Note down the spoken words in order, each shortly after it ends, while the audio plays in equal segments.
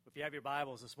If you have your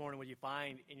Bibles this morning, would you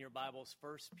find in your Bibles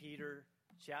 1 Peter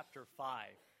chapter 5?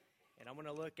 And I'm going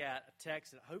to look at a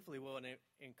text that hopefully will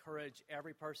encourage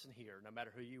every person here, no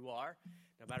matter who you are,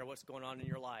 no matter what's going on in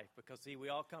your life. Because, see, we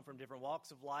all come from different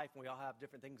walks of life, and we all have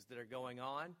different things that are going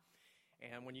on.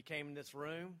 And when you came in this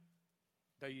room,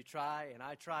 though you try, and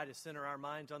I try to center our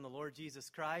minds on the Lord Jesus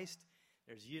Christ,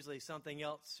 there's usually something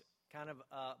else kind of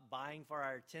vying for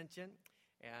our attention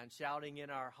and shouting in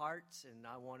our hearts. And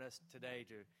I want us today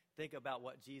to think about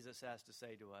what Jesus has to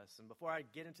say to us. And before I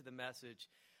get into the message,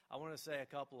 I want to say a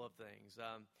couple of things.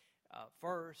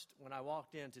 First, when I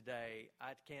walked in today,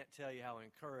 I can't tell you how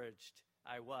encouraged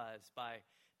I was by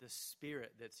the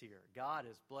spirit that's here. God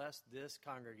has blessed this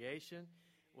congregation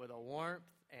with a warmth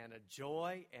and a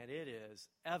joy, and it is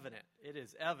evident. It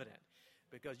is evident.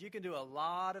 Because you can do a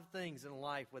lot of things in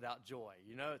life without joy.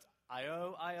 You know, it's I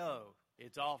owe.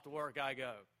 It's off to work I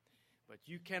go. But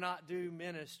you cannot do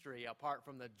ministry apart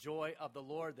from the joy of the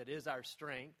Lord that is our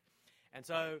strength. And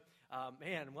so,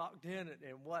 walked in,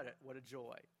 and what a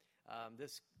joy.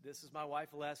 This is my wife,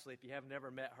 Leslie. If you have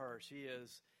never met her, she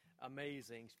is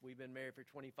amazing. We've been married for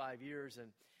 25 years, and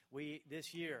we,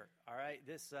 this year,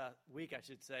 this week, I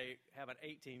should say, have an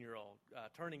 18-year-old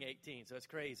turning 18, so it's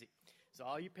crazy. So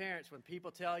all you parents, when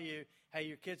people tell you, hey,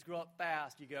 your kids grow up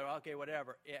fast, you go, okay,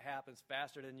 whatever. It happens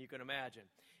faster than you can imagine.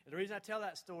 And the reason I tell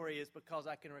that story is because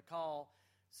I can recall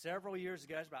several years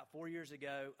ago, about 4 years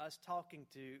ago, us talking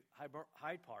to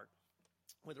Hyde Park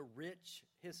with a rich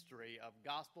history of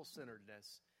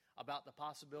gospel-centeredness about the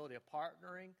possibility of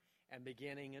partnering and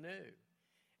beginning anew.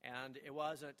 And it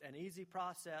wasn't an easy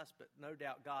process, but no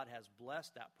doubt God has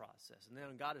blessed that process. And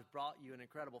then God has brought you an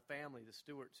incredible family, the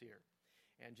Stewarts here.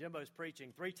 And Jimbo's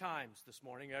preaching 3 times this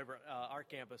morning over at our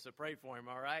campus, so pray for him,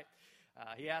 all right?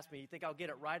 He asked me, you think I'll get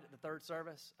it right at the third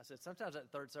service? I said, sometimes at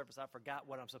the third service I forgot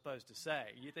what I'm supposed to say.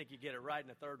 You think you get it right in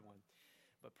the third one.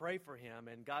 But pray for him,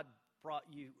 and God brought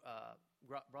you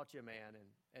a man,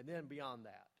 and then beyond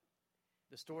that.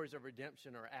 The stories of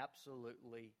redemption are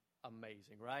absolutely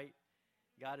amazing, right?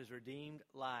 God has redeemed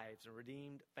lives and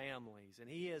redeemed families, and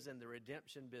he is in the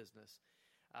redemption business.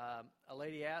 A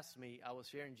lady asked me, I was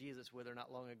sharing Jesus with her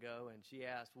not long ago, and she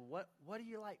asked, well, what do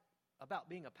you like about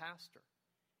being a pastor?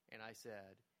 And I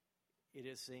said, it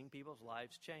is seeing people's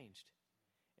lives changed.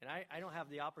 And I don't have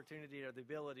the opportunity or the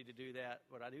ability to do that,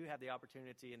 but I do have the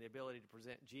opportunity and the ability to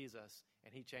present Jesus,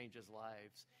 and he changes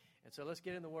lives. And so let's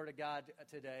get in the Word of God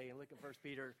today and look at 1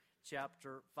 Peter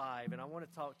chapter 5. And I want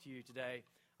to talk to you today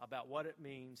about what it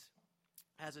means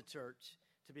as a church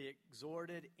to be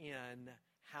exhorted in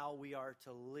how we are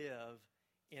to live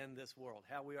in this world,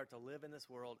 how we are to live in this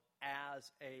world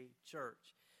as a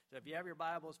church. So if you have your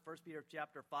Bibles, 1 Peter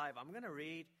chapter 5, I'm going to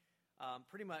read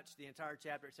pretty much the entire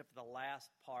chapter except for the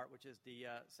last part, which is the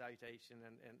salutation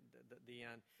and the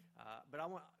end. But I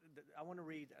want to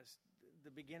read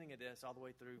the beginning of this all the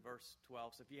way through verse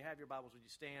 12. So if you have your Bibles, would you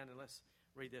stand and let's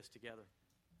read this together.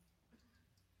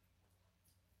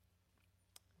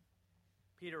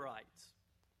 Peter writes,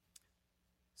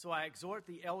 so I exhort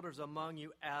the elders among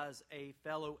you as a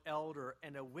fellow elder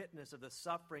and a witness of the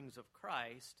sufferings of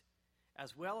Christ,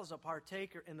 as well as a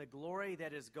partaker in the glory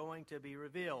that is going to be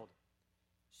revealed.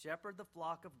 Shepherd the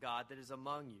flock of God that is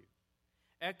among you,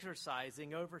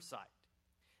 exercising oversight,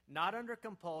 not under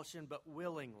compulsion but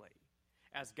willingly,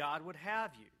 as God would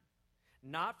have you,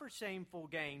 not for shameful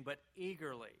gain but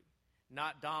eagerly,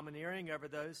 not domineering over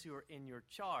those who are in your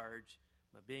charge,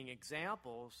 but being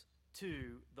examples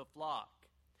to the flock.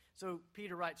 So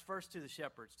Peter writes first to the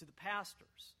shepherds, to the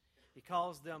pastors. He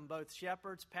calls them both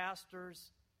shepherds,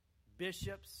 pastors,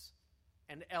 bishops,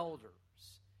 and elders.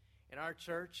 In our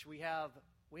church, we have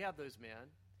those men.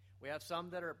 We have some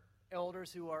that are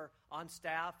elders who are on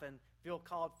staff and feel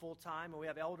called full-time, and we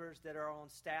have elders that are on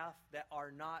staff that are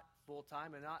not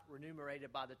full-time and not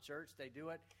remunerated by the church. They do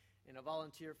it in a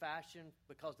volunteer fashion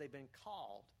because they've been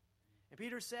called. And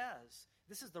Peter says,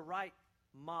 this is the right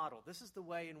model. This is the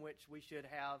way in which we should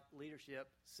have leadership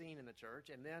seen in the church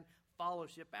and then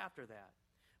fellowship after that.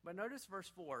 But notice verse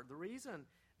 4. The reason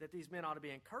that these men ought to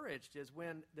be encouraged is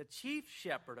when the chief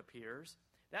shepherd appears,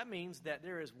 that means that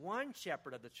there is one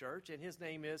shepherd of the church, and his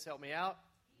name is, help me out,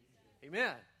 Jesus.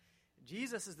 Amen.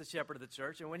 Jesus is the shepherd of the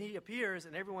church, and when he appears,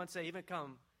 and everyone say,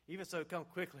 even so come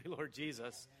quickly, Lord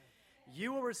Jesus,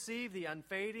 you will receive the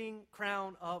unfading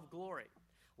crown of glory.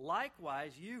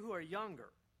 Likewise, you who are younger,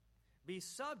 be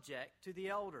subject to the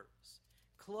elders.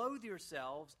 Clothe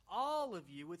yourselves, all of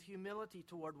you, with humility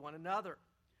toward one another.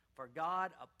 For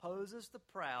God opposes the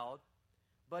proud,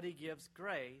 but he gives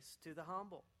grace to the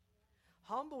humble.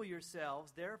 Humble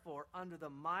yourselves, therefore, under the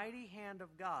mighty hand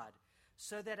of God,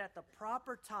 so that at the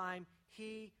proper time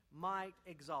he might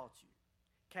exalt you,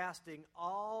 casting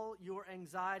all your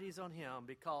anxieties on him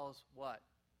because what?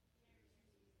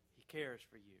 He cares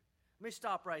for you. Let me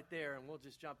stop right there, and we'll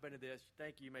just jump into this.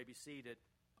 Thank you. You may be seated.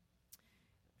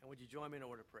 And would you join me in a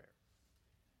word of prayer?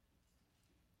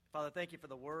 Father, thank you for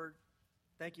the Word.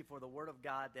 Thank you for the Word of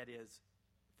God that is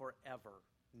forever,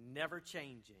 never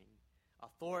changing,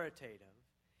 authoritative,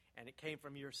 and it came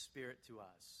from your Spirit to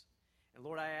us. And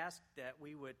Lord, I ask that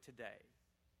we would today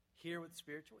hear with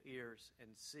spiritual ears and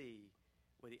see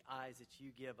with the eyes that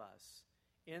you give us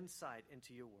insight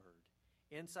into your Word,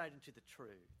 insight into the truth,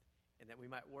 and that we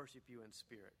might worship you in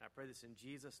spirit. And I pray this in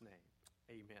Jesus' name.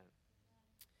 Amen.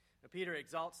 Now, Peter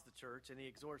exalts the church and he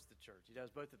exhorts the church. He does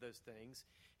both of those things.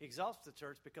 He exalts the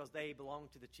church because they belong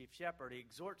to the chief shepherd. He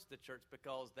exhorts the church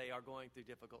because they are going through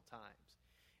difficult times.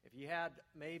 If you had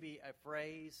maybe a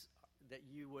phrase that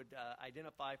you would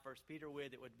identify 1 Peter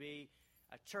with, it would be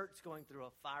a church going through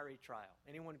a fiery trial.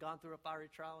 Anyone gone through a fiery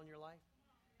trial in your life?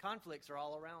 Conflicts are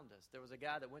all around us. There was a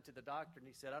guy that went to the doctor and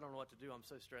he said, I don't know what to do. I'm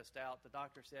so stressed out. The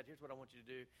doctor said, here's what I want you to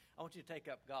do. I want you to take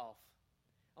up golf.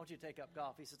 I want you to take up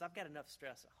golf. He says, I've got enough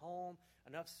stress at home,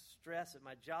 enough stress at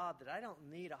my job that I don't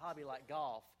need a hobby like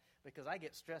golf because I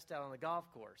get stressed out on the golf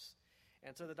course.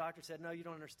 And so the doctor said, no, you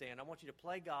don't understand. I want you to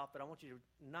play golf, but I want you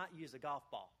to not use a golf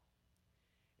ball.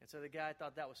 And so the guy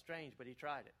thought that was strange, but he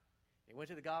tried it. He went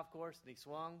to the golf course and he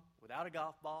swung without a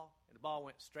golf ball, and the ball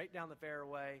went straight down the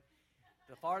fairway,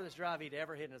 the farthest drive he'd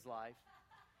ever hit in his life.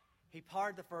 He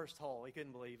parred the first hole. He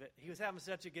couldn't believe it. He was having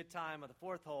such a good time on the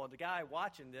fourth hole, and the guy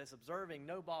watching this, observing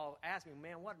no ball, asked me,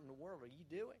 man, what in the world are you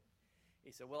doing?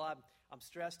 He said, well, I'm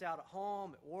stressed out at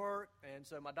home, at work, and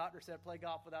so my doctor said play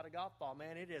golf without a golf ball.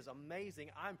 Man, it is amazing.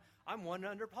 I'm one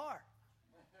under par.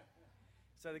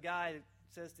 So the guy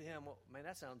says to him, well, man,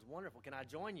 that sounds wonderful. Can I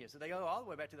join you? So they go all the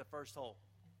way back to the first hole.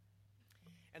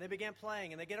 And they began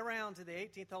playing, and they get around to the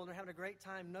 18th hole, and they're having a great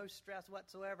time, no stress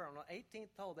whatsoever. On the 18th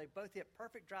hole, they both hit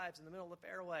perfect drives in the middle of the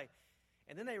fairway.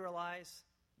 And then they realize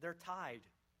they're tied.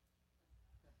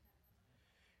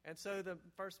 And so the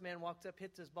first man walks up,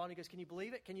 hits his ball, and he goes, can you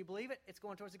believe it? Can you believe it? It's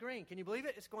going towards the green. Can you believe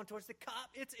it? It's going towards the cup.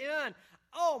 It's in.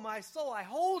 Oh, my soul, I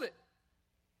hold it.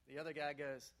 The other guy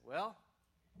goes, well,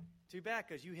 too bad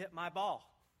because you hit my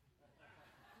ball.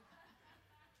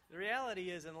 The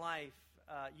reality is in life,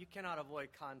 you cannot avoid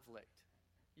conflict.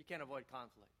 You can't avoid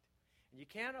conflict. And you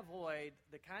can't avoid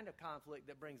the kind of conflict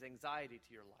that brings anxiety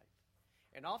to your life.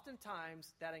 And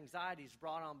oftentimes, that anxiety is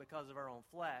brought on because of our own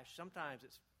flesh. Sometimes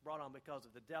it's brought on because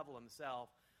of the devil himself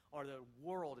or the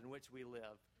world in which we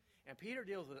live. And Peter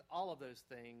deals with all of those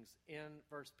things in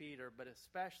 1 Peter, but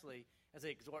especially as he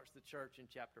exhorts the church in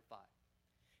chapter 5.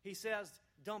 He says,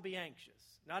 don't be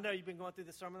anxious. Now, I know you've been going through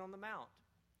the Sermon on the Mount,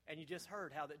 and you just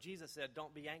heard how that Jesus said,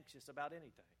 don't be anxious about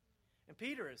anything. And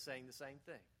Peter is saying the same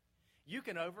thing. You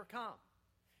can overcome.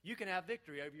 You can have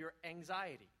victory over your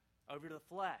anxiety, over the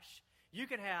flesh. You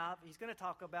can have, he's going to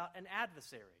talk about an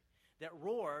adversary that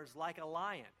roars like a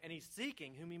lion, and he's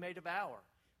seeking whom he may devour.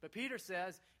 But Peter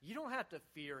says, you don't have to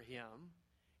fear him.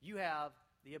 You have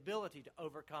the ability to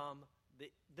overcome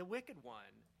the wicked one.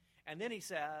 And then he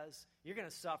says, you're going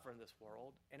to suffer in this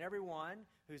world. And everyone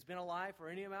who's been alive for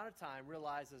any amount of time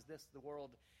realizes this, the world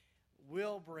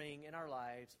will bring in our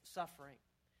lives suffering.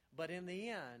 But in the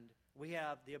end, we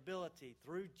have the ability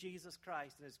through Jesus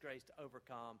Christ and his grace to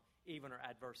overcome even our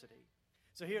adversity.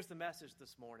 So here's the message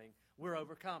this morning. We're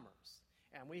overcomers.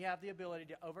 And we have the ability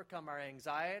to overcome our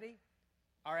anxiety,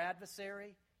 our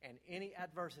adversary, and any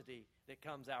adversity that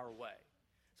comes our way.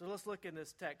 So let's look in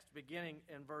this text beginning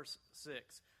in verse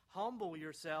 6. Humble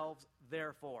yourselves,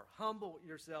 therefore. Humble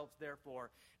yourselves, therefore.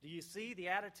 Do you see the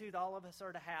attitude all of us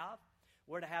are to have?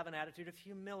 We're to have an attitude of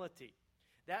humility.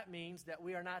 That means that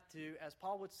we are not to, as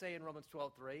Paul would say in Romans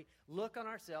 12:3, look on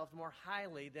ourselves more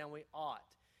highly than we ought.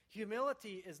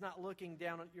 Humility is not looking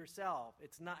down at yourself.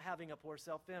 It's not having a poor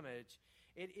self-image.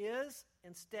 It is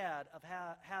instead of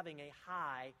having a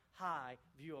high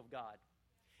view of God.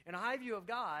 And a high view of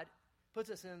God puts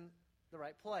us in the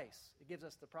right place. It gives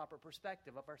us the proper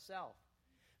perspective of ourselves.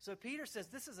 So Peter says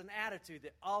this is an attitude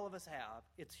that all of us have.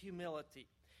 It's humility.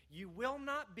 You will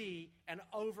not be an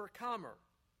overcomer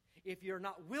if you're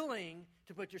not willing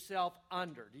to put yourself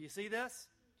under. Do you see this?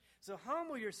 So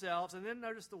humble yourselves, and then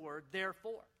notice the word,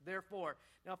 therefore. Therefore.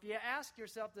 Now, if you ask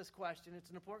yourself this question,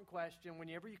 it's an important question.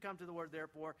 Whenever you come to the word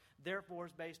therefore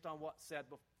is based on what's said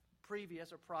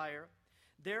previous or prior.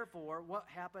 Therefore, what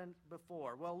happened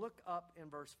before? Well, look up in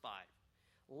verse 5.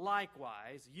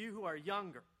 Likewise, you who are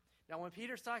younger. Now, when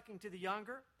Peter's talking to the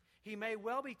younger, he may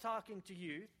well be talking to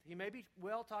youth. He may be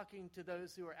well talking to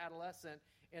those who are adolescent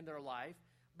in their life.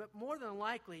 But more than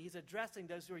likely, he's addressing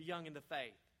those who are young in the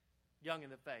faith. young in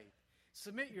the faith.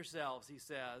 Submit yourselves, he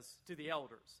says, to the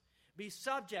elders. Be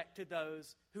subject to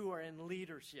those who are in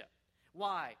leadership.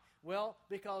 Why? Well,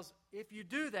 because if you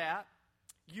do that,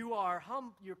 you're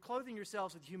clothing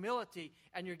yourselves with humility,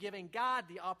 and you're giving God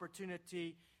the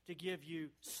opportunity to give you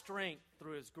strength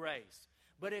through his grace.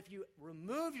 But if you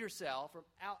remove yourself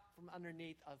out from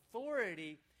underneath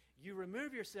authority, you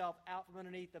remove yourself out from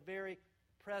underneath the very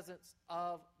presence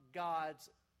of God's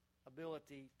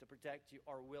ability to protect you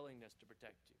or willingness to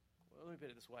protect you. Well, let me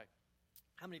put it this way.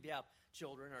 How many of you have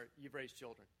children or you've raised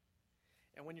children?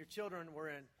 And when your children were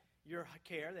in your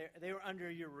care, they were under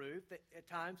your roof, at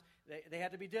times they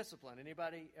had to be disciplined.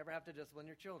 Anybody ever have to discipline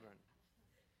your children?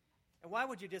 And why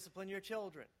would you discipline your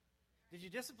children? Did you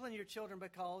discipline your children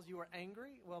because you were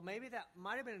angry? Well, maybe that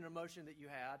might have been an emotion that you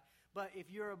had. But if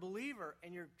you're a believer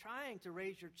and you're trying to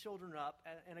raise your children up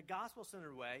in a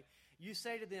gospel-centered way, you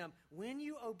say to them, when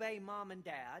you obey mom and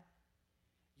dad,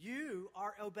 you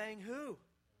are obeying who?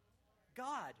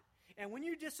 God. And when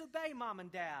you disobey mom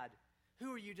and dad,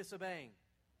 who are you disobeying?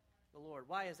 The Lord.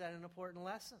 Why is that an important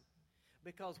lesson?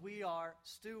 Because we are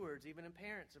stewards, even in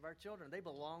parents, of our children. They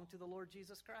belong to the Lord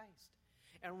Jesus Christ.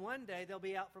 And one day they'll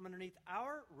be out from underneath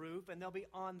our roof and they'll be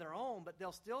on their own, but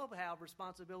they'll still have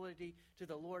responsibility to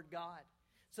the Lord God.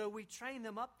 So we train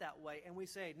them up that way, and we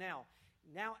say, now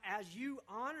as you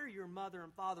honor your mother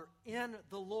and father in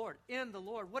the Lord,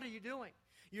 what are you doing?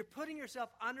 You're putting yourself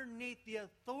underneath the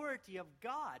authority of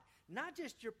God, not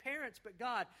just your parents, but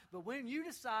God. But when you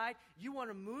decide you want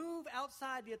to move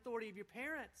outside the authority of your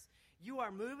parents, you are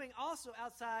moving also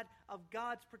outside of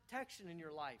God's protection in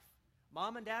your life.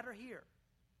 Mom and dad are here.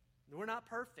 We're not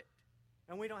perfect,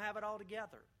 and we don't have it all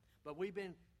together. But we've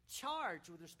been charged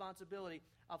with the responsibility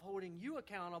of holding you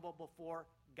accountable before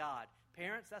God.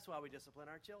 Parents, that's why we discipline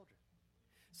our children.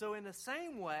 So in the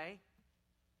same way,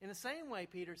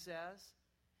 Peter says,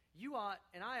 you ought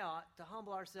and I ought to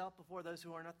humble ourselves before those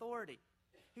who are in authority.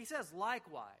 He says,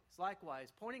 likewise,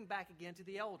 pointing back again to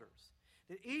the elders,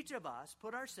 that each of us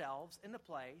put ourselves in the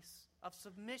place of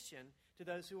submission to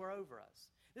those who are over us.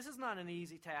 This is not an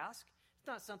easy task. It's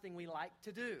not something we like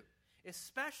to do,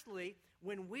 especially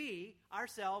when we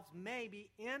ourselves may be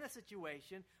in a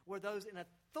situation where those in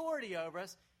authority over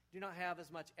us do not have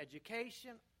as much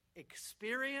education,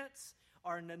 experience,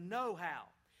 or know-how.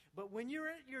 But when you're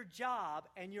at your job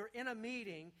and you're in a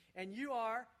meeting and you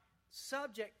are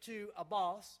subject to a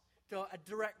boss, to a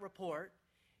direct report,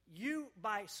 you,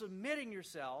 by submitting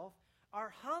yourself,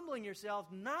 are humbling yourself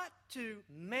not to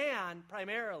man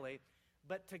primarily,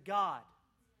 but to God.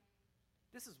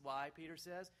 This is why Peter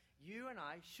says you and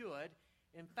I should,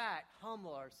 in fact,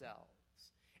 humble ourselves.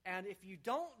 And if you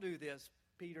don't do this,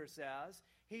 Peter says,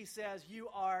 he says you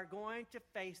are going to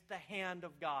face the hand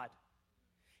of God.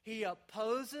 He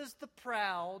opposes the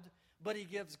proud, but he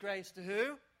gives grace to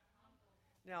who?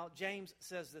 Now, James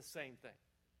says the same thing.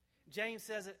 James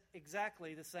says it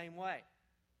exactly the same way.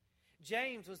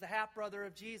 James was the half-brother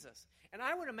of Jesus. And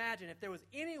I would imagine if there was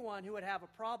anyone who would have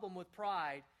a problem with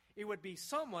pride, it would be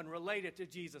someone related to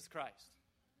Jesus Christ.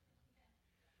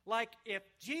 Like if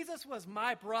Jesus was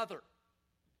my brother,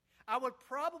 I would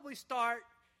probably start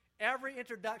every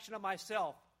introduction of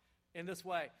myself in this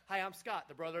way. Hi, I'm Scott,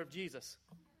 the brother of Jesus.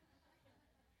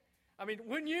 I mean,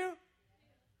 wouldn't you?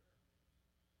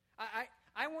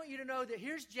 I want you to know that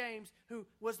here's James, who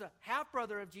was the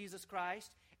half-brother of Jesus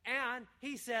Christ, and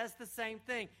he says the same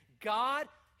thing. God,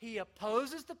 he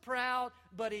opposes the proud,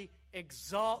 but he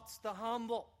exalts the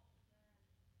humble.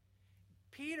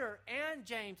 Peter and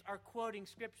James are quoting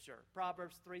Scripture,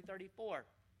 Proverbs 3:34,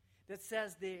 that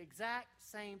says the exact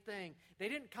same thing. They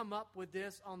didn't come up with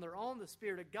this on their own. The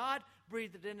Spirit of God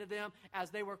breathed it into them as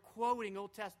they were quoting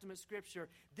Old Testament Scripture.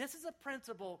 This is a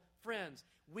principle, friends,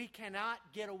 we cannot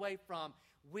get away from.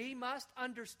 We must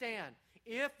understand,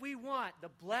 if we want the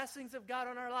blessings of God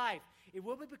on our life, it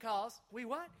will be because we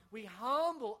what? We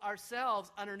humble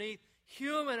ourselves underneath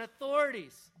human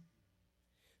authorities.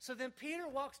 So then Peter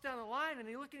walks down the line and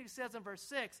he says in verse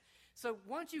 6, so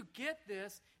once you get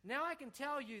this, now I can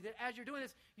tell you that as you're doing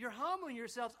this, you're humbling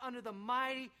yourselves under the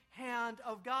mighty hand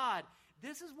of God.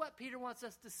 This is what Peter wants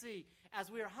us to see. As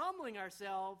we are humbling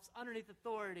ourselves underneath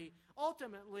authority,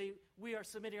 ultimately we are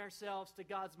submitting ourselves to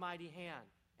God's mighty hand.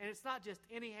 And it's not just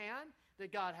any hand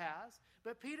that God has,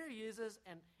 but Peter uses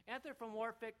an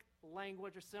anthropomorphic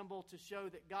language or symbol to show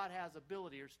that God has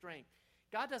ability or strength.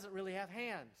 God doesn't really have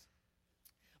hands.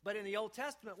 But in the Old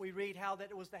Testament, we read how that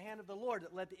it was the hand of the Lord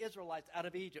that led the Israelites out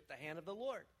of Egypt, the hand of the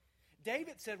Lord.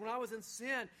 David said, when I was in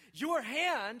sin, your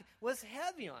hand was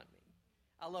heavy on me.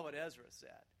 I love what Ezra said.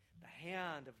 The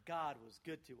hand of God was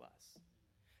good to us.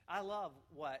 I love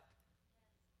what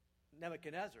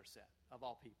Nebuchadnezzar said, of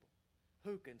all people,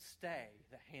 who can stay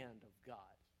the hand of God?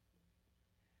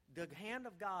 The hand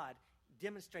of God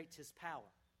demonstrates his power.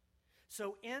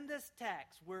 So in this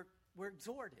text, we're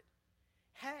exhorted,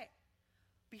 hey,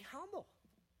 be humble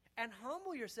and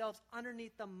humble yourselves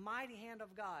underneath the mighty hand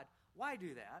of God. Why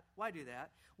do that? Why do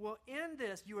that? Well, in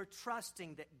this, you are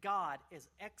trusting that God is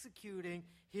executing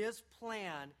his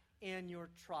plan in your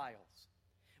trials.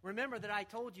 Remember that I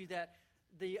told you that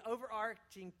the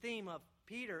overarching theme of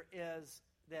Peter is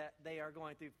that they are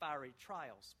going through fiery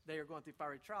trials. They are going through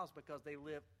fiery trials because they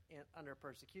live under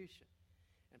persecution.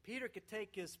 And Peter could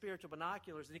take his spiritual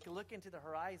binoculars and he could look into the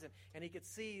horizon and he could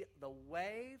see the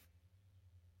wave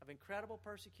of incredible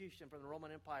persecution from the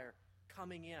Roman Empire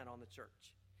coming in on the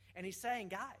church. And he's saying,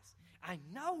 guys, I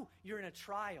know you're in a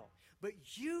trial, but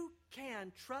you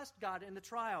can trust God in the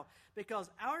trial because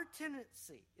our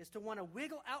tendency is to want to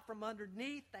wiggle out from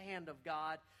underneath the hand of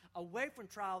God, away from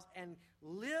trials, and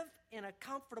live in a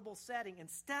comfortable setting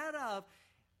instead of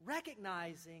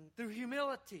recognizing through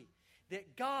humility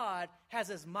that God has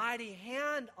his mighty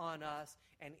hand on us,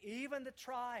 and even the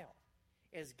trial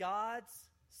is God's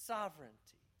sovereignty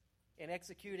in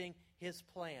executing his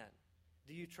plan.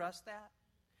 Do you trust that?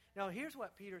 Now, here's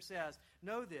what Peter says.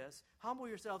 Know this, humble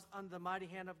yourselves under the mighty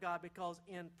hand of God because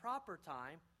in proper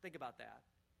time, think about that,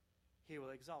 he will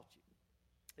exalt you.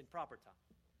 In proper time.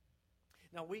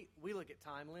 Now, we look at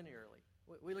time linearly.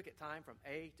 We look at time from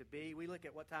A to B. We look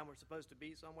at what time we're supposed to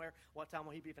be somewhere, what time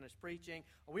will he be finished preaching.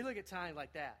 Or we look at time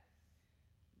like that.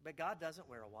 But God doesn't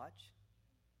wear a watch.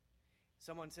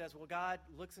 Someone says, well, God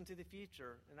looks into the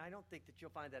future, and I don't think that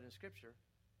you'll find that in Scripture.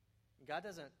 God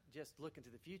doesn't just look into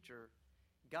the future.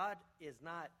 God is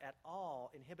not at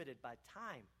all inhibited by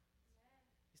time.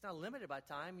 He's not limited by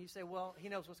time. You say, well, he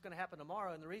knows what's going to happen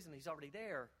tomorrow, and the reason he's already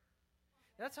there.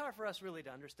 That's hard for us really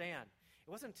to understand.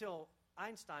 It wasn't until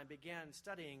Einstein began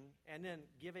studying and then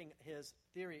giving his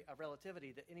theory of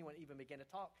relativity that anyone even began to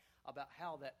talk about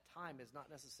how that time is not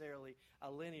necessarily a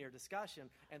linear discussion,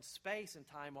 and space and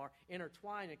time are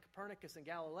intertwined. And Copernicus and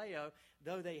Galileo,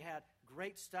 though they had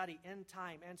great study in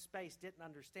time and space, didn't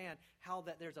understand how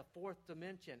that there's a fourth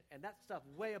dimension, and that stuff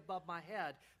way above my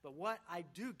head. But what I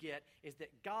do get is that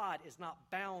God is not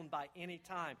bound by any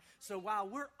time. So while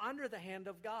we're under the hand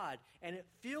of God and it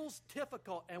feels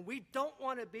difficult and we don't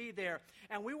want to be there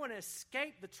and we want to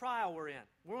escape the trial we're in,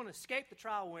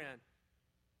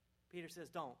 Peter says,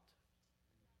 don't.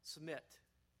 Submit.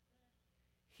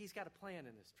 He's got a plan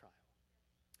in this trial.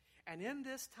 And in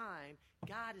this time,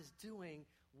 God is doing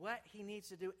what he needs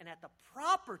to do. And at the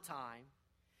proper time,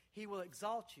 he will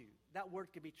exalt you. That word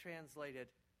could be translated,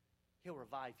 he'll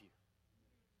revive you.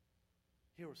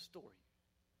 He'll restore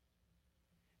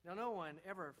you. Now, no one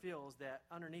ever feels that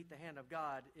underneath the hand of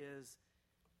God is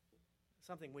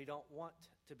something we don't want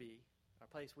to be, a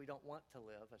place we don't want to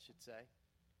live, I should say.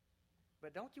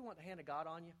 But don't you want the hand of God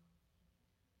on you?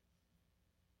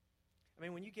 I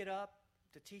mean, when you get up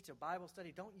to teach a Bible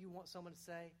study, don't you want someone to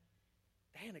say,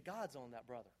 the hand of God's on that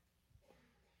brother?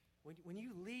 When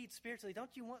you lead spiritually, don't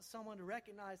you want someone to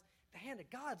recognize the hand of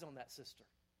God's on that sister?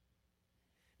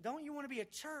 Don't you want to be a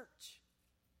church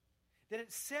that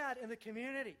it's said in the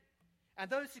community and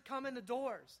those who come in the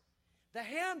doors, the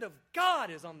hand of God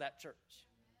is on that church?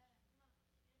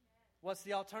 What's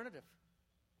the alternative?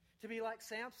 To be like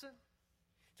Samson?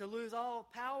 To lose all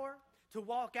power? To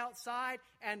walk outside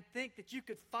and think that you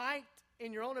could fight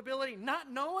in your own ability, not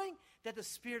knowing that the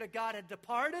Spirit of God had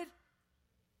departed?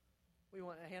 We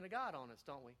want the hand of God on us,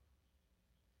 don't we?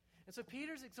 And so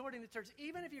Peter's exhorting the church,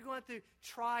 even if you're going through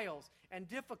trials and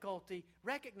difficulty,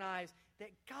 recognize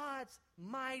that God's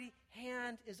mighty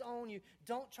hand is on you.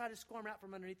 Don't try to squirm out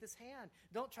from underneath his hand.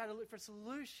 Don't try to look for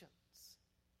solutions,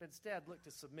 but instead look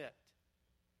to submit.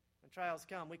 When trials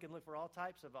come, we can look for all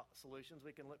types of solutions.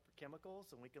 We can look for chemicals,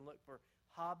 and we can look for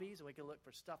hobbies, and we can look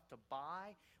for stuff to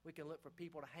buy. We can look for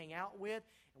people to hang out with,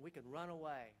 and we can run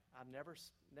away. I've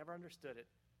never understood it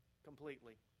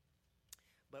completely.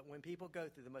 But when people go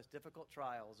through the most difficult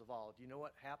trials of all, do you know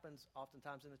what happens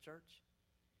oftentimes in the church?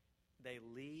 They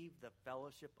leave the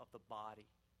fellowship of the body.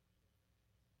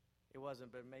 It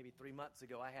wasn't but maybe 3 months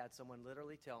ago I had someone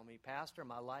literally tell me, Pastor,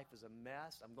 my life is a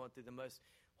mess. I'm going through the most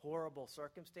horrible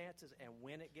circumstances, and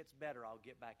when it gets better, I'll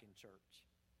get back in church.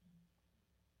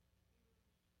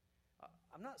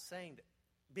 I'm not saying that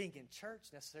being in church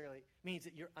necessarily means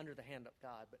that you're under the hand of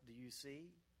God, but do you see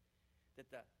that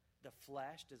the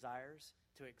flesh desires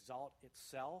to exalt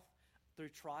itself through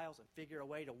trials and figure a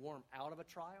way to worm out of a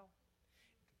trial?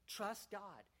 Trust God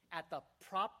at the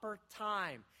proper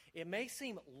time. It may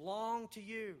seem long to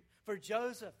you. For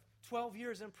Joseph, 12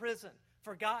 years in prison,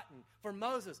 forgotten. For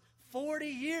Moses, 40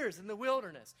 years in the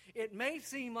wilderness. It may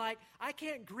seem like I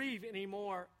can't grieve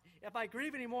anymore. If I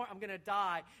grieve anymore, I'm going to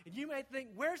die. And you may think,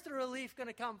 where's the relief going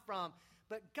to come from?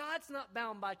 But God's not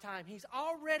bound by time. He's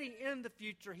already in the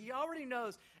future. He already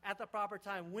knows at the proper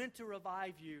time when to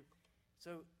revive you.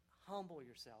 So humble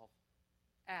yourself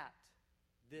at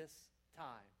this time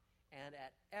and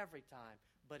at every time,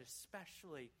 but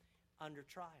especially under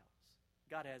trials.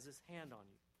 God has his hand on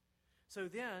you. So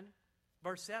then,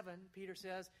 verse 7, Peter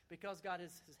says, because God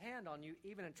has his hand on you,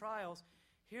 even in trials,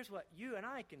 here's what you and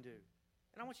I can do.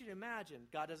 And I want you to imagine,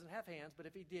 God doesn't have hands, but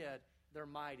if he did, they're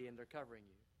mighty and they're covering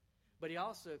you. But he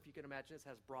also, if you can imagine this,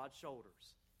 has broad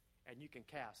shoulders, and you can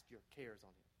cast your cares on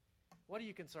him. What are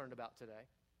you concerned about today?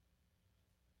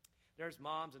 There's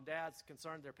moms and dads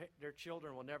concerned their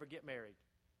children will never get married.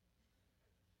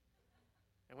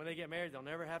 And when they get married, they'll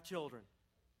never have children.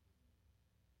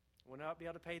 Will not be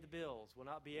able to pay the bills. Will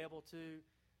not be able to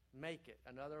make it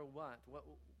another month.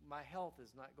 My health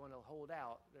is not going to hold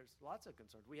out. There's lots of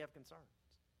concerns. We have concerns.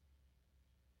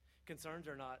 Concerns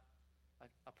are not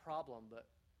a problem, but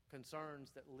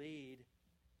concerns that lead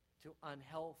to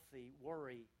unhealthy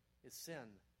worry is sin.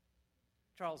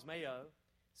 Charles Mayo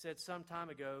said some time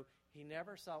ago, he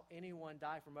never saw anyone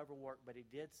die from overwork, but he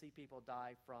did see people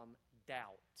die from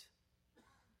doubt.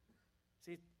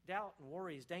 See, doubt and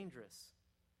worry is dangerous.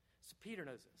 So Peter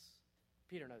knows this.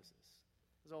 Peter knows this.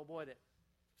 This old boy that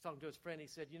was talking to his friend, he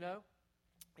said,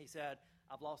 he said,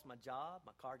 I've lost my job.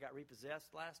 My car got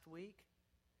repossessed last week.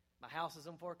 My house is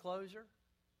in foreclosure.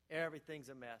 Everything's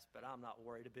a mess, but I'm not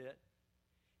worried a bit.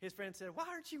 His friend said, why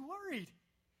aren't you worried?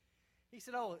 He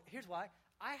said, here's why.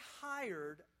 I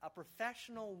hired a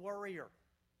professional worrier.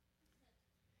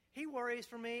 He worries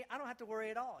for me. I don't have to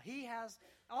worry at all. He has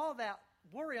all that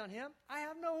worry on him. I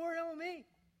have no worry on me.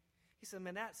 He said,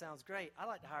 man, that sounds great. I'd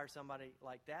like to hire somebody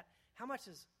like that. How much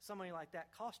does somebody like that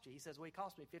cost you? He says, well, he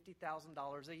cost me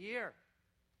 $50,000 a year.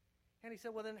 And he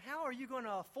said, well, then how are you going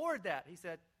to afford that? He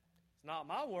said, it's not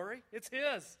my worry. It's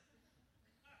his.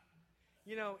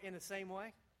 In the same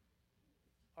way,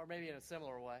 or maybe in a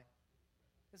similar way,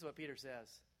 this is what Peter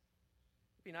says.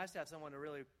 It'd be nice to have someone to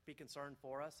really be concerned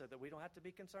for us so that we don't have to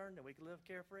be concerned and we can live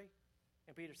carefree.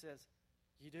 And Peter says,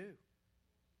 you do.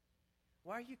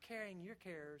 Why are you carrying your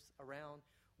cares around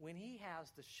when he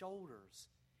has the shoulders?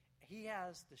 He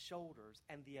has the shoulders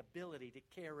and the ability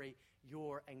to carry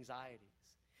your anxieties.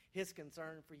 His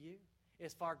concern for you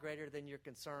is far greater than your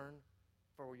concern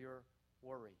for your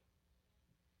worry.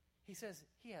 He says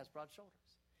he has broad shoulders.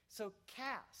 So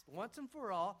cast, once and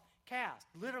for all, cast,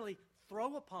 literally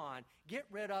throw upon, get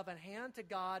rid of, and hand to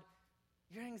God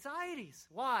your anxieties.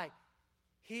 Why?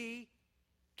 He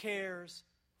cares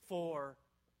for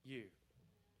you.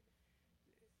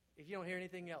 If you don't hear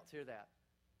anything else, hear that.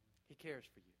 He cares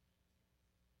for you.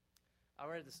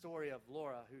 I read the story of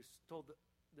Laura, who told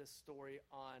this story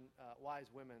on Wise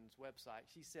Women's website.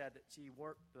 She said that she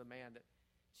worked with a man that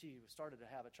she started to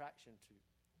have attraction to.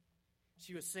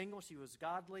 She was single, she was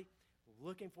godly,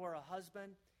 looking for a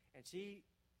husband, and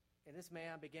this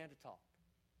man began to talk.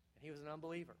 And he was an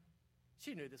unbeliever.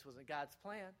 She knew this wasn't God's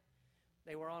plan.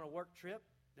 They were on a work trip.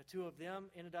 The two of them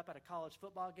ended up at a college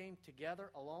football game together,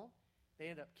 alone. They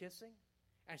ended up kissing,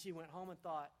 and she went home and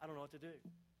thought, I don't know what to do.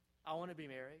 I want to be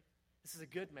married. This is a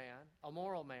good man, a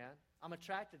moral man. I'm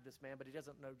attracted to this man, but he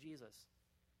doesn't know Jesus.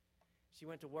 She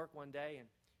went to work one day, and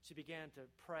she began to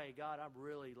pray, God, I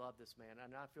really love this man,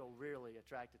 and I feel really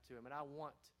attracted to him, and I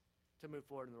want to move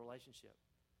forward in the relationship.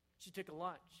 She took a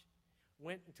lunch,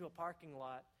 went into a parking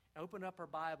lot, opened up her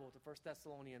Bible to 1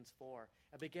 Thessalonians 4,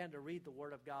 and began to read the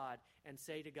Word of God and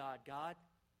say to God, God,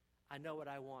 I know what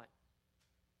I want.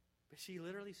 But she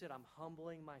literally said, I'm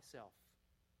humbling myself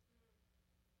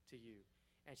to you.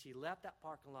 And she left that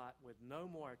parking lot with no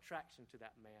more attraction to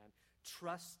that man,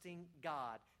 trusting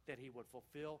God that he would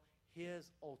fulfill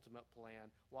his ultimate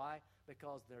plan. Why?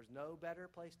 Because there's no better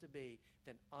place to be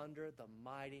than under the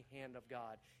mighty hand of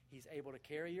God. He's able to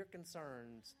carry your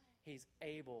concerns. He's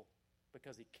able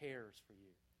because he cares for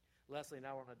you. Leslie and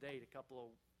I were on a date a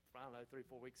couple of,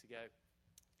 3-4 weeks ago.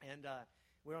 And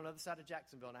we were on the other side of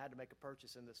Jacksonville, and I had to make a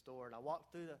purchase in the store. And I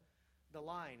walked through the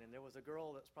line, and there was a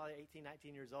girl that's probably 18,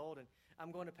 19 years old, and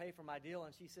I'm going to pay for my deal.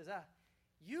 And she says,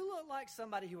 you look like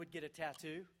somebody who would get a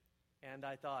tattoo. And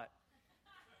I thought,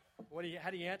 how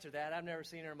do you answer that? I've never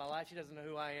seen her in my life. She doesn't know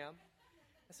who I am.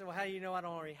 I said, well, how do you know I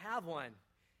don't already have one?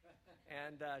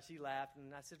 And she laughed,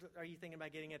 and I said, are you thinking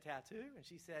about getting a tattoo? And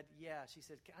she said, yeah. She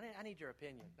said, I need your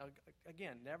opinion. Now,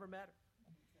 again, never met her.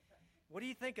 What do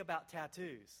you think about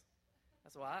tattoos? I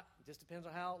said, well, it just depends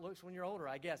on how it looks when you're older,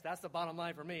 I guess. That's the bottom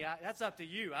line for me. That's up to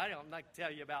you. I'm not going to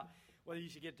tell you about whether you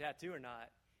should get a tattoo or not.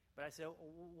 But I said,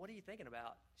 what are you thinking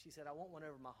about? She said, I want one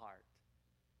over my heart.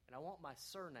 And I want my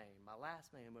surname, my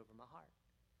last name, over my heart.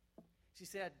 She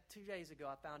said, 2 days ago,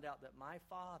 I found out that my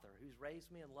father, who's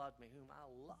raised me and loved me, whom I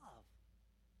love,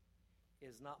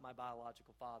 is not my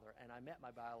biological father. And I met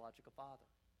my biological father.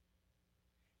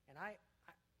 And I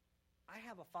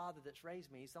have a father that's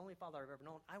raised me. He's the only father I've ever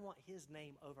known. I want his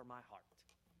name over my heart.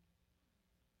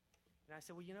 And I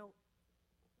said, well, you know,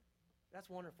 that's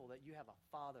wonderful that you have a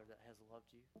father that has loved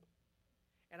you.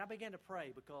 And I began to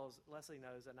pray because Leslie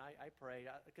knows, and I prayed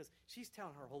because she's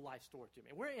telling her whole life story to me.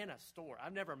 And we're in a store.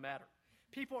 I've never met her.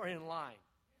 People are in line.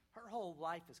 Her whole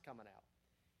life is coming out.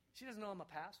 She doesn't know I'm a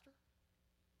pastor.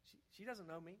 She doesn't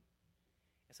know me.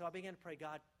 And so I began to pray,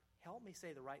 God, help me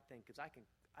say the right thing because I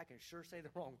can sure say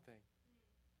the wrong thing.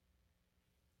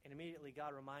 And immediately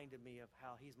God reminded me of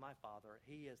how he's my father.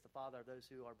 He is the father of those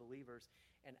who are believers,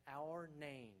 and our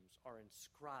names are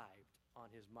inscribed on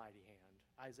his mighty hand.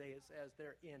 Isaiah says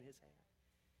they're in his hand.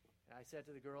 And I said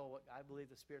to the girl, what I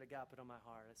believe the Spirit of God put on my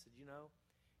heart. I said, you know,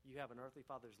 you have an earthly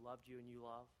father who's loved you and you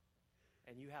love,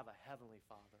 and you have a heavenly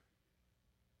father,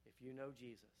 if you know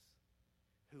Jesus,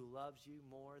 who loves you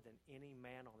more than any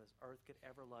man on this earth could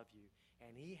ever love you.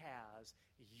 And he has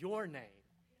your name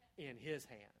in his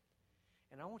hand.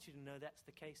 And I want you to know that's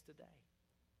the case today.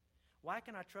 Why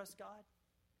can I trust God?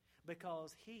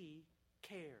 Because he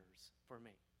cares for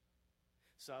me.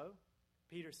 So,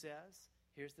 Peter says,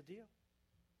 here's the deal.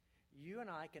 You and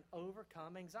I can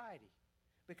overcome anxiety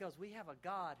because we have a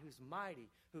God who's mighty,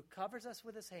 who covers us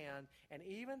with his hand, and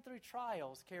even through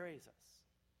trials carries us.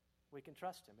 We can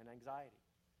trust him in anxiety.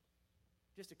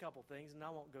 Just a couple things, and I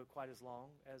won't go quite as long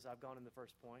as I've gone in the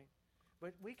first point.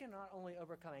 But we can not only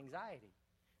overcome anxiety,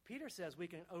 Peter says we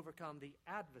can overcome the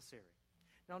adversary.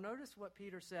 Now notice what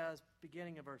Peter says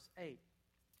beginning of verse 8.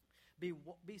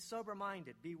 Be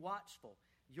sober-minded, be watchful.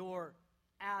 Your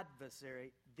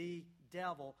adversary, the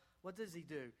devil, what does he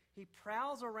do? He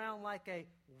prowls around like a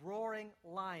roaring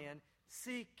lion,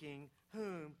 seeking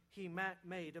whom he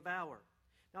may devour.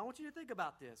 Now I want you to think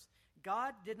about this.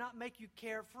 God did not make you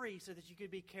carefree so that you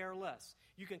could be careless.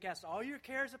 You can cast all your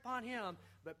cares upon him,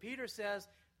 but Peter says,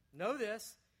 know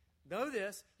this,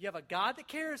 you have a God that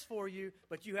cares for you,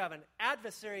 but you have an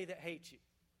adversary that hates you.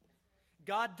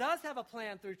 God does have a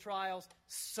plan through trials,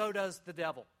 so does the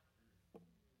devil.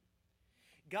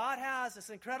 God has this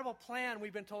incredible plan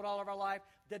we've been told all of our life.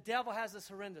 The devil has this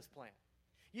horrendous plan.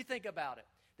 You think about it.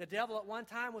 The devil at one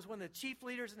time was one of the chief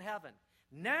leaders in heaven.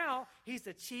 Now, he's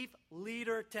the chief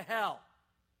leader to hell.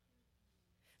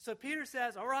 So Peter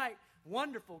says, all right,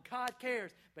 wonderful, God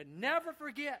cares, but never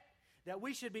forget that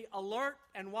we should be alert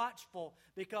and watchful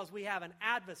because we have an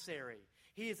adversary.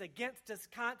 He is against us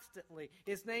constantly.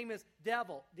 His name is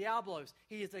Diablos.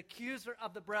 He is the accuser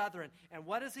of the brethren. And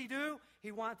what does he do?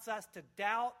 He wants us to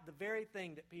doubt the very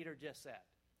thing that Peter just said.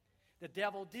 The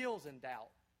devil deals in doubt.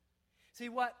 See,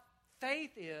 what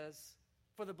faith is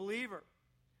for the believer,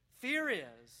 fear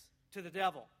is to the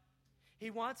devil. He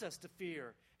wants us to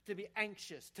fear, to be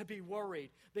anxious, to be worried,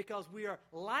 because we are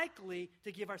likely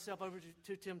to give ourselves over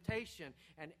to temptation.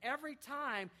 And every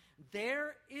time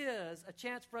there is a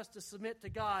chance for us to submit to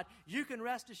God, you can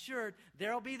rest assured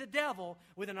there will be the devil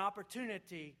with an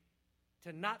opportunity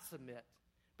to not submit,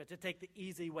 but to take the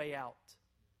easy way out.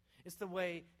 It's the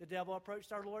way the devil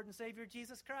approached our Lord and Savior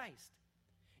Jesus Christ.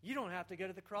 You don't have to go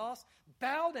to the cross.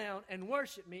 Bow down and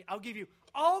worship me. I'll give you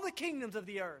all the kingdoms of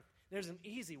the earth. There's an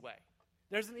easy way.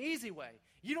 There's an easy way.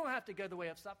 You don't have to go the way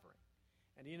of suffering.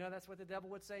 And do you know that's what the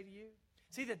devil would say to you?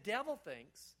 See, the devil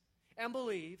thinks and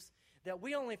believes that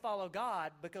we only follow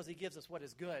God because he gives us what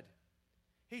is good.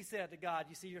 He said to God,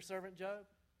 you see your servant Job?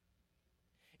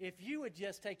 If you would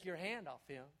just take your hand off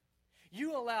him,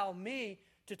 you allow me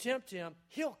to tempt him,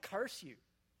 he'll curse you.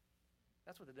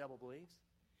 That's what the devil believes.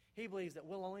 He believes that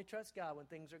we'll only trust God when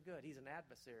things are good. He's an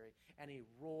adversary, and he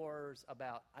roars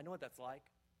about. I know what that's like.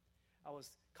 I was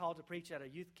called to preach at a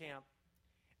youth camp,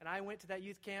 and I went to that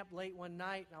youth camp late one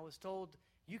night, and I was told,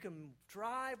 you can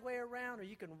drive way around or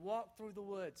you can walk through the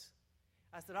woods.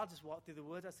 I said, I'll just walk through the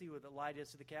woods. I see where the light is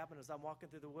to the cabin. As I'm walking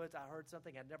through the woods, I heard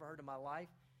something I'd never heard in my life.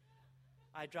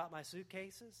 I dropped my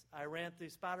suitcases. I ran through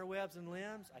spider webs and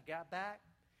limbs. I got back.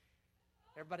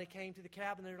 Everybody came to the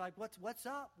cabin. They're like, what's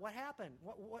up? What happened?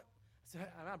 What? So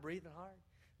I'm breathing hard.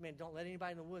 Man, don't let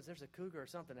anybody in the woods. There's a cougar or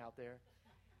something out there.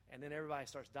 And then everybody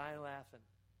starts dying laughing.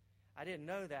 I didn't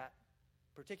know that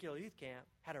particular youth camp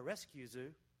had a rescue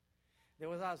zoo. I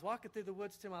was walking through the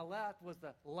woods to my left was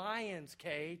the lion's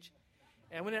cage.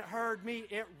 And when it heard me,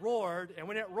 it roared. And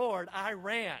when it roared, I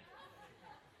ran.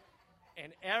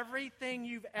 And everything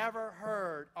you've ever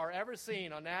heard or ever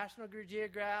seen on National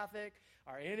Geographic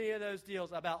or any of those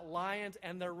deals about lions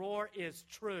and their roar is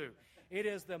true. It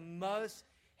is the most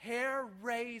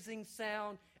hair-raising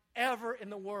sound ever in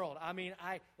the world. I mean,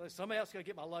 somebody else going to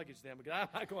get my luggage then because I'm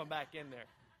not going back in there.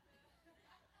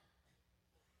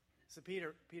 So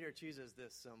Peter chooses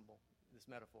this symbol, this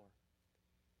metaphor.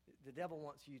 The devil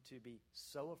wants you to be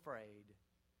so afraid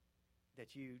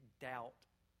that you doubt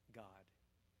God.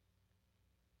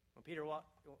 When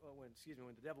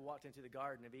the devil walked into the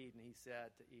Garden of Eden, he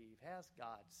said to Eve, "Has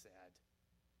God said?"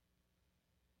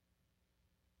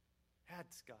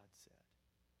 Has God said?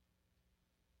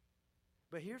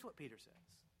 But here's what Peter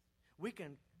says. We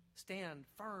can stand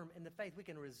firm in the faith. We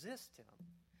can resist him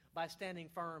by standing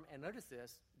firm. And notice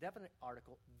this, definite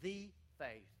article, the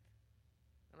faith.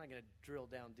 I'm not going to drill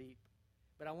down deep,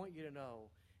 but I want you to know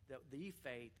that the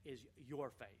faith is your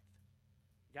faith.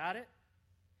 Got it?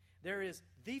 There is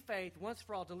the faith once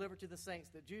for all delivered to the saints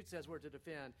that Jude says we're to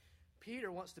defend.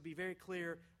 Peter wants to be very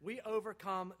clear. We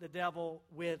overcome the devil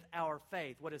with our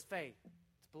faith. What is faith?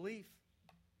 It's belief.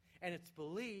 And it's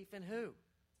belief in who?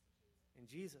 In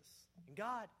Jesus, in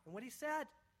God, and what he said.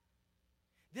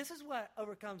 This is what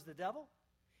overcomes the devil.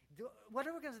 What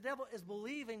overcomes the devil is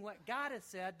believing what God has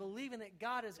said, believing that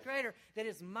God is greater, that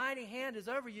his mighty hand is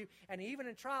over you. And even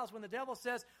in trials, when the devil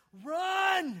says,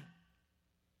 "Run!"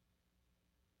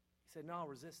 he said, "No, I'll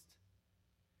resist.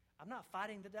 I'm not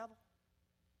fighting the devil.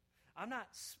 I'm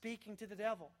not speaking to the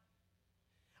devil.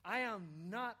 I am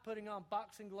not putting on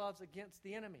boxing gloves against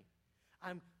the enemy.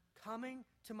 I'm coming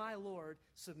to my Lord,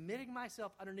 submitting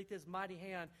myself underneath his mighty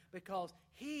hand because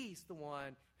he's the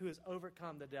one who has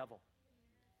overcome the devil."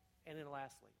 And then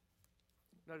lastly,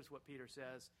 notice what Peter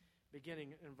says,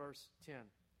 beginning in verse 10.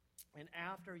 "And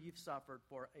after you've suffered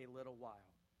for a little while,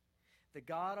 the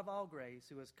God of all grace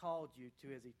who has called you to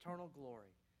his eternal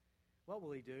glory." What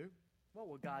will he do? What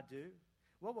will God do?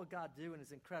 What will God do in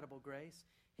his incredible grace?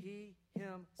 He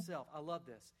himself, I love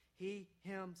this, he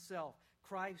himself,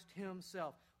 Christ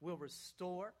himself, will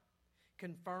restore,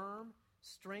 confirm,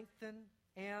 strengthen,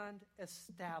 and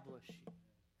establish you.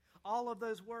 All of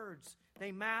those words,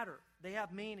 they matter. They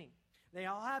have meaning. They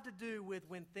all have to do with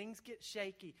when things get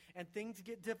shaky and things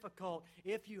get difficult.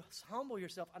 If you humble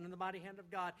yourself under the mighty hand of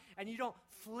God and you don't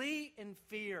flee in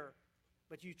fear,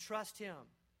 but you trust him,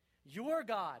 your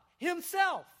God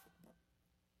himself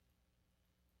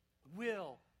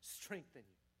will strengthen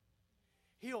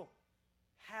you. He'll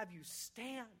have you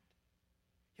stand.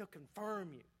 He'll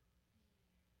confirm you.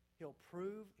 He'll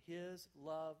prove his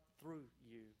love through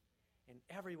you, and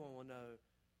everyone will know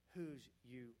whose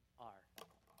you are.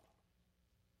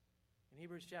 In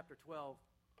Hebrews chapter 12,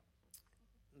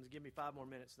 give me 5 more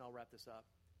minutes and I'll wrap this up.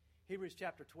 Hebrews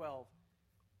chapter 12,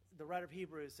 the writer of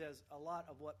Hebrews says a lot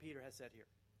of what Peter has said here.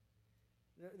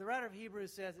 The writer of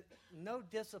Hebrews says no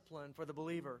discipline for the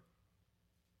believer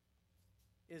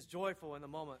is joyful in the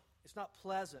moment. It's not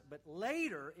pleasant, but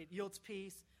later it yields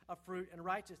peace, a fruit, and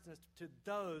righteousness to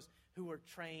those who are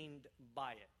trained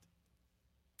by it.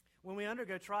 When we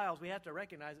undergo trials, we have to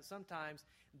recognize that sometimes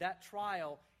that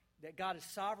trial that God is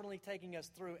sovereignly taking us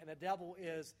through and the devil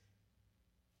is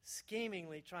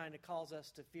schemingly trying to cause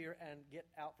us to fear and get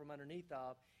out from underneath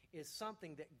of is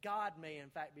something that God may in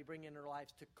fact be bringing in our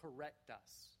lives to correct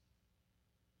us.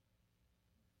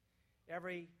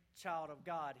 Every child of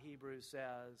God, Hebrews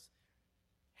says,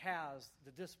 has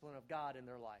the discipline of God in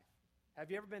their life. Have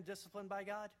you ever been disciplined by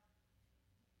God?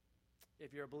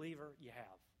 If you're a believer, you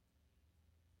have.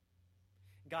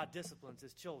 God disciplines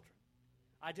his children.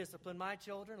 I discipline my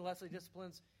children. Leslie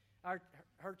disciplines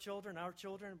her children, our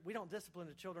children. We don't discipline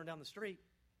the children down the street.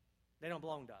 They don't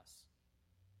belong to us.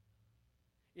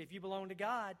 If you belong to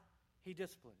God, he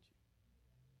disciplines you.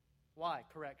 Why?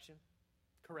 Correction.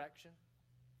 Correction.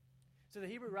 So the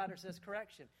Hebrew writer says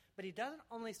correction. But he doesn't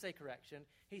only say correction.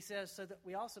 He says so that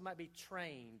we also might be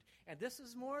trained. And this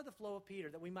is more the flow of Peter,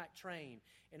 that we might train.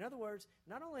 In other words,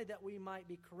 not only that we might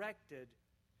be corrected,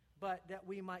 but that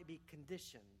we might be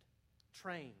conditioned,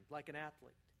 trained like an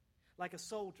athlete, like a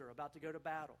soldier about to go to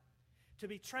battle, to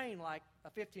be trained like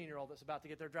a 15-year-old that's about to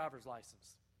get their driver's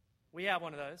license. We have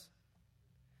one of those.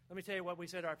 Let me tell you what we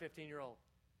said to our 15-year-old.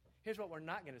 Here's what we're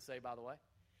not going to say, by the way.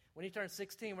 When he turns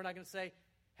 16, we're not going to say,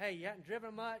 "Hey, you haven't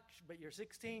driven much, but you're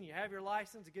 16, you have your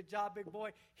license, good job, big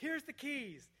boy. Here's the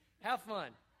keys. Have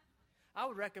fun." I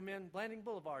would recommend Blanding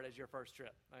Boulevard as your first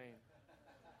trip.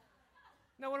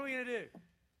 Now what are we going to do?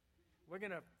 We're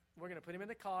going to put him in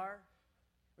the car.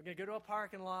 We're going to go to a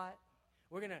parking lot.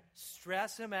 We're going to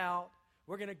stress him out.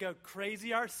 We're going to go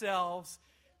crazy ourselves,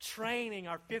 training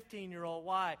our 15-year-old.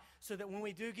 Why? So that when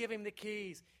we do give him the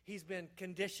keys, he's been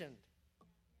conditioned.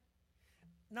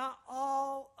 not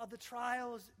all of the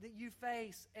trials that you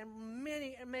face, and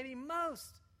many, and maybe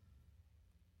most,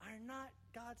 are not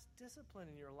God's discipline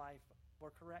in your life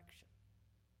or correction.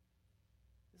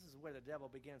 This is where the devil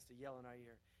begins to yell in our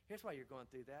ear. Here's why you're going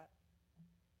through that.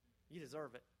 You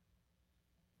deserve it.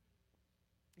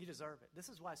 You deserve it. This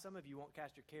is why some of you won't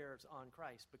cast your cares on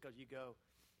Christ, because you go,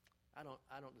 I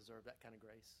don't deserve that kind of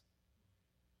grace.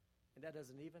 And that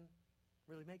doesn't even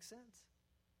really make sense.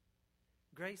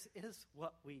 Grace is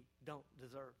what we don't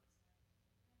deserve.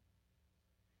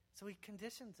 So he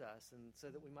conditions us and so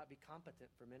that we might be competent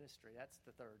for ministry. That's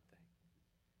the third thing.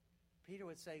 Peter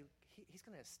would say he's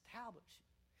going to establish you.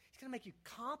 He's going to make you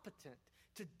competent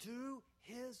to do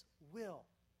his will.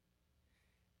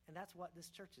 And that's what this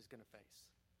church is going to face.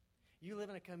 You live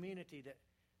in a community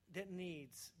that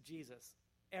needs Jesus.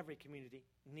 Every community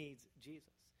needs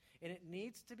Jesus. And it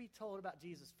needs to be told about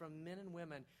Jesus from men and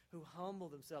women who humble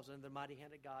themselves under the mighty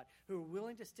hand of God, who are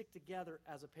willing to stick together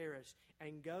as a parish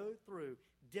and go through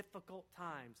difficult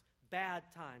times, bad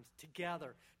times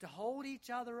together, to hold each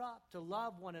other up, to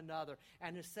love one another,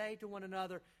 and to say to one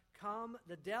another, come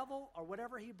the devil or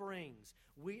whatever he brings,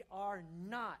 we are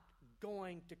not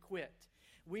going to quit.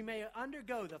 We may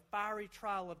undergo the fiery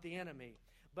trial of the enemy,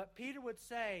 but Peter would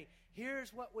say,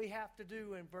 here's what we have to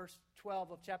do in verse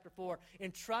 12 of chapter 4.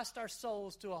 Entrust our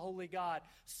souls to a holy God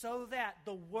so that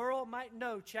the world might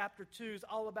know, chapter 2 is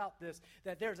all about this,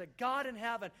 that there's a God in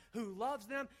heaven who loves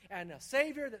them and a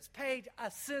Savior that's paid a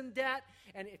sin debt.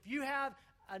 And if you have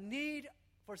a need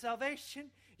for salvation,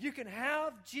 you can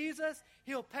have Jesus.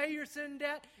 He'll pay your sin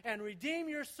debt and redeem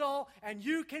your soul, and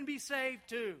you can be saved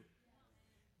too.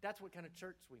 That's what kind of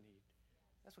church we need.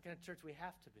 That's what kind of church we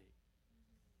have to be.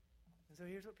 And so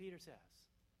here's what Peter says.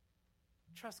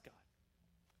 Trust God.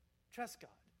 Trust God.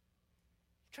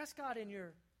 Trust God in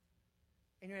your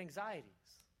anxieties.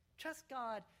 Trust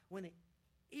God when the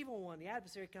evil one, the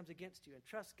adversary, comes against you. And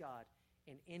trust God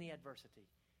in any adversity.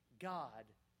 God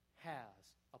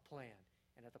has a plan.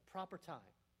 And at the proper time,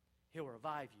 he'll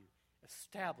revive you,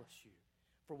 establish you.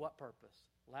 For what purpose?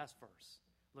 Last verse.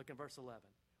 Look in verse 11.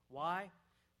 Why?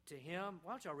 To him,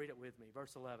 why don't y'all read it with me?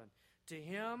 Verse 11. To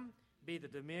him be the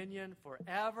dominion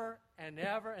forever and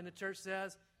ever. And the church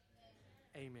says,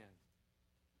 Amen.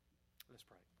 Let's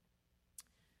pray.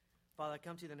 Father, I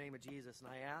come to you in the name of Jesus, and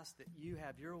I ask that you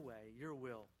have your way, your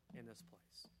will in this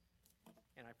place.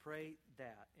 And I pray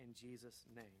that in Jesus'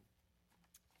 name.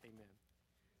 Amen.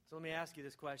 So let me ask you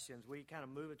this question. As we kind of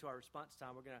move into our response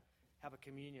time, we're going to have a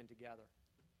communion together.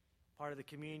 Part of the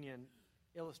communion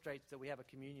illustrates that we have a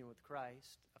communion with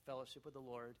Christ, a fellowship with the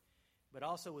Lord, but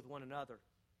also with one another.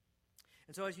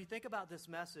 And so as you think about this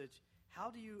message, how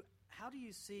do you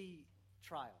see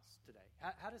trials today?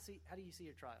 How do you see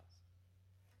your trials?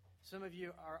 Some of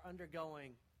you are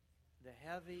undergoing the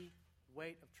heavy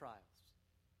weight of trials.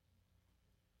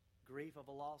 Grief of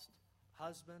a lost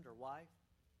husband or wife.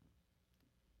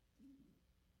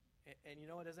 And you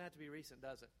know, it doesn't have to be recent,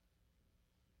 does it?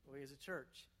 We as a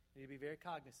church need to be very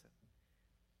cognizant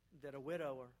that a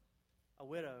widow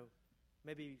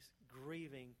may be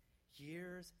grieving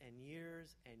years and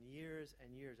years and years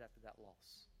and years after that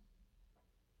loss.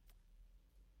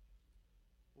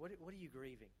 What are you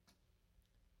grieving?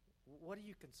 What are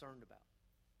you concerned about?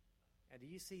 And do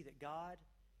you see that God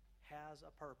has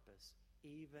a purpose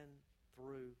even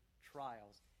through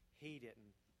trials he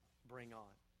didn't bring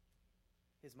on?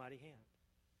 His mighty hand.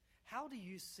 How do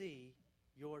you see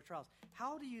your trials?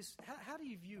 How do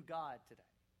you view God today?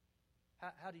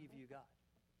 How do you view God?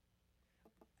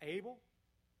 Able?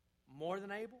 More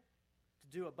than able?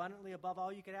 To do abundantly above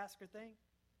all you could ask or think?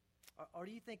 Or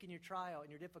do you think in your trial, in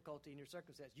your difficulty, in your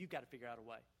circumstance, you've got to figure out a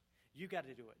way? You've got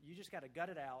to do it. You just got to gut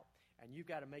it out, and you've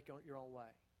got to make your own way.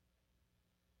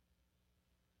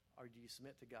 Or do you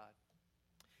submit to God?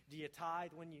 Do you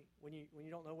tithe when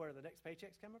you don't know where the next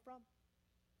paycheck's coming from?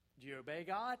 Do you obey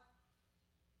God?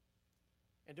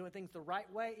 And doing things the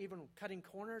right way, even cutting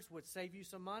corners, would save you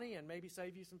some money and maybe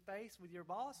save you some face with your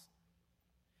boss?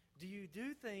 Do you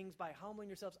do things by humbling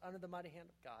yourselves under the mighty hand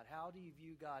of God? How do you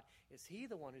view God? Is he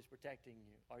the one who's protecting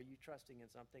you? Are you trusting in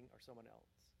something or someone else?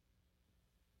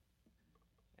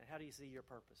 And how do you see your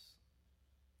purpose?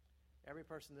 Every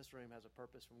person in this room has a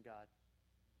purpose from God.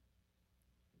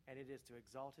 And it is to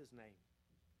exalt his name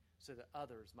so that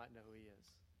others might know who he is.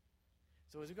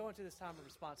 So as we go into this time of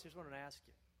response, here's what I'm going to ask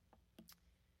you.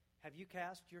 Have you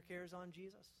cast your cares on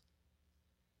Jesus?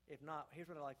 If not, here's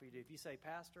what I'd like for you to do. If you say,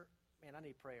 Pastor, man, I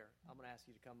need prayer, I'm going to ask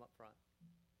you to come up front.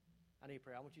 I need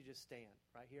prayer. I want you to just stand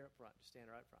right here up front. Just stand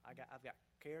right up front. I've got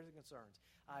cares and concerns.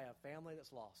 I have family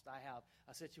that's lost. I have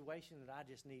a situation that I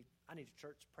need the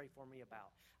church to pray for me about.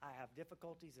 I have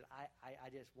difficulties that I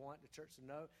just want the church to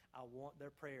know. I want their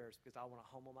prayers because I want to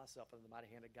humble myself under the mighty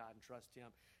hand of God and trust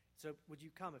Him. So would you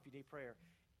come if you need prayer?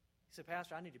 You say,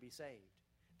 Pastor, I need to be saved.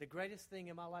 The greatest thing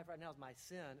in my life right now is my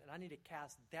sin, and I need to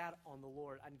cast that on the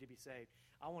Lord. I need to be saved.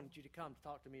 I wanted you to come to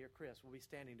talk to me or Chris. We'll be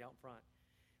standing down front.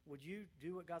 Would you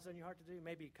do what God's on your heart to do?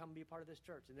 Maybe come be a part of this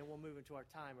church, and then we'll move into our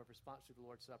time of response to the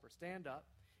Lord's Supper. Stand up.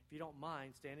 If you don't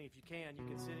mind standing, if you can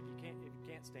sit. If you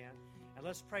can't stand. And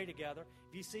let's pray together.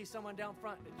 If you see someone down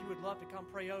front that you would love to come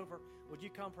pray over, would you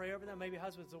come pray over them? Maybe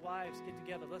husbands and wives get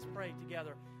together. Let's pray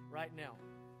together right now.